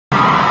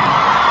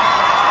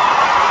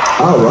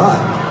All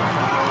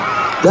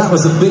right. That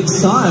was a big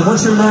sign.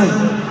 What's your name?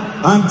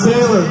 I'm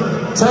Taylor.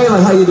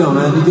 Taylor, how you doing,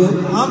 man? You good?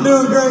 I'm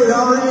doing great.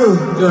 How are you?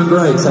 Doing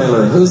great,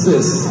 Taylor. Who's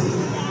this?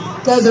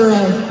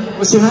 Desiree.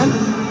 What's your name?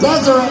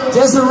 Desiree.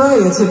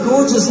 Desiree. It's a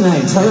gorgeous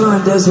name. Taylor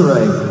and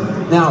Desiree.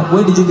 Now,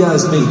 when did you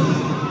guys meet?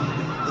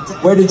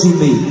 Where did you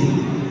meet?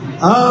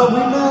 We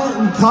met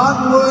in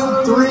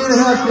Cottonwood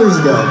 3.5 years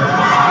ago.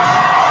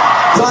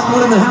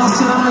 Cottonwood in the house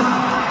tonight?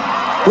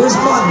 Where's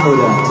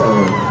Cottonwood at,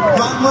 Taylor?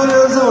 Cottonwood,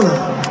 Arizona.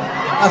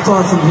 How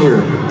far from here?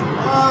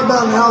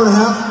 About an hour and a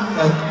half.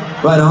 Okay.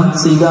 Right on.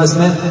 So you guys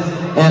met,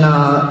 and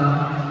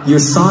your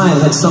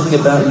sign had something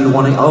about you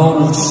wanting.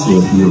 Oh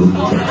shit! You.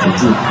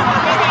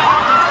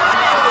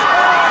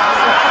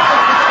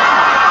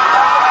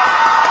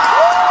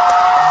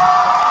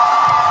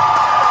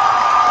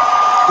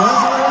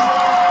 Desiree,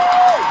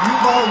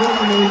 you've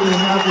already made me the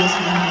happiest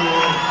man in the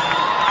world.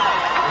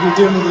 You're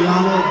doing me the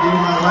honor of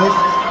being my wife.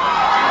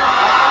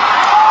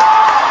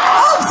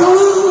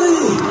 Absolutely.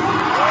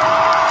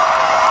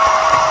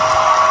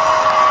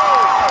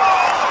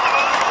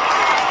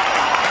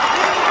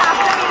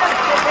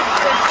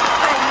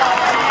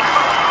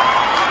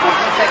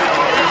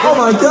 Oh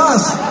my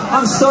gosh,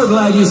 I'm so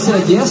glad you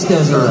said yes,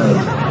 Desiree.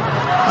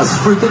 I was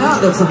freaking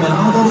out there for a minute.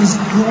 Oh, that is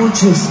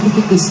gorgeous. Look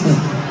at this thing.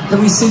 Can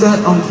we see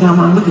that on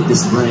camera? Look at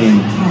this ring.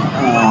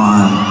 Come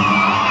on.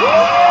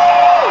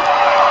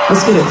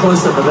 Let's get a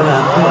close-up of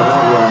that. Oh,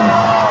 that ring.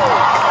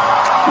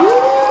 Woo,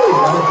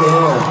 right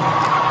there.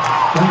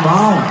 Come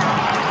on.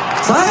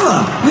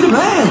 Taylor, you're the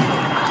man.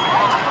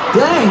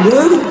 Dang,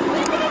 dude.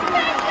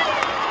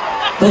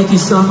 Thank you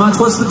so much.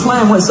 What's the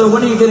plan? So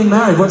when are you getting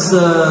married? What's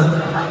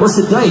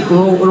the date?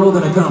 We're all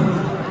gonna come.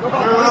 I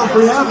don't know if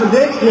we have a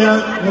date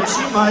yet, but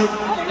she might.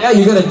 Yeah,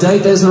 you got a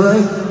date,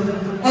 Desiree?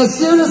 As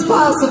soon as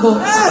possible.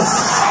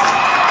 Yes!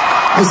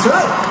 That's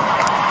right.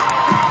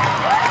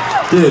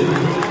 Dude,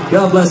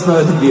 God bless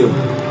both of you.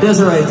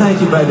 Desiree,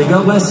 thank you, baby.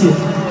 God bless you.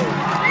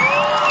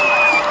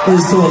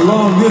 Here's to a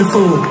long,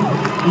 beautiful,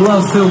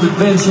 love-filled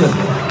adventure.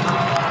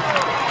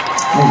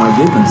 Oh my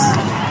goodness.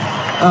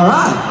 All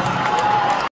right.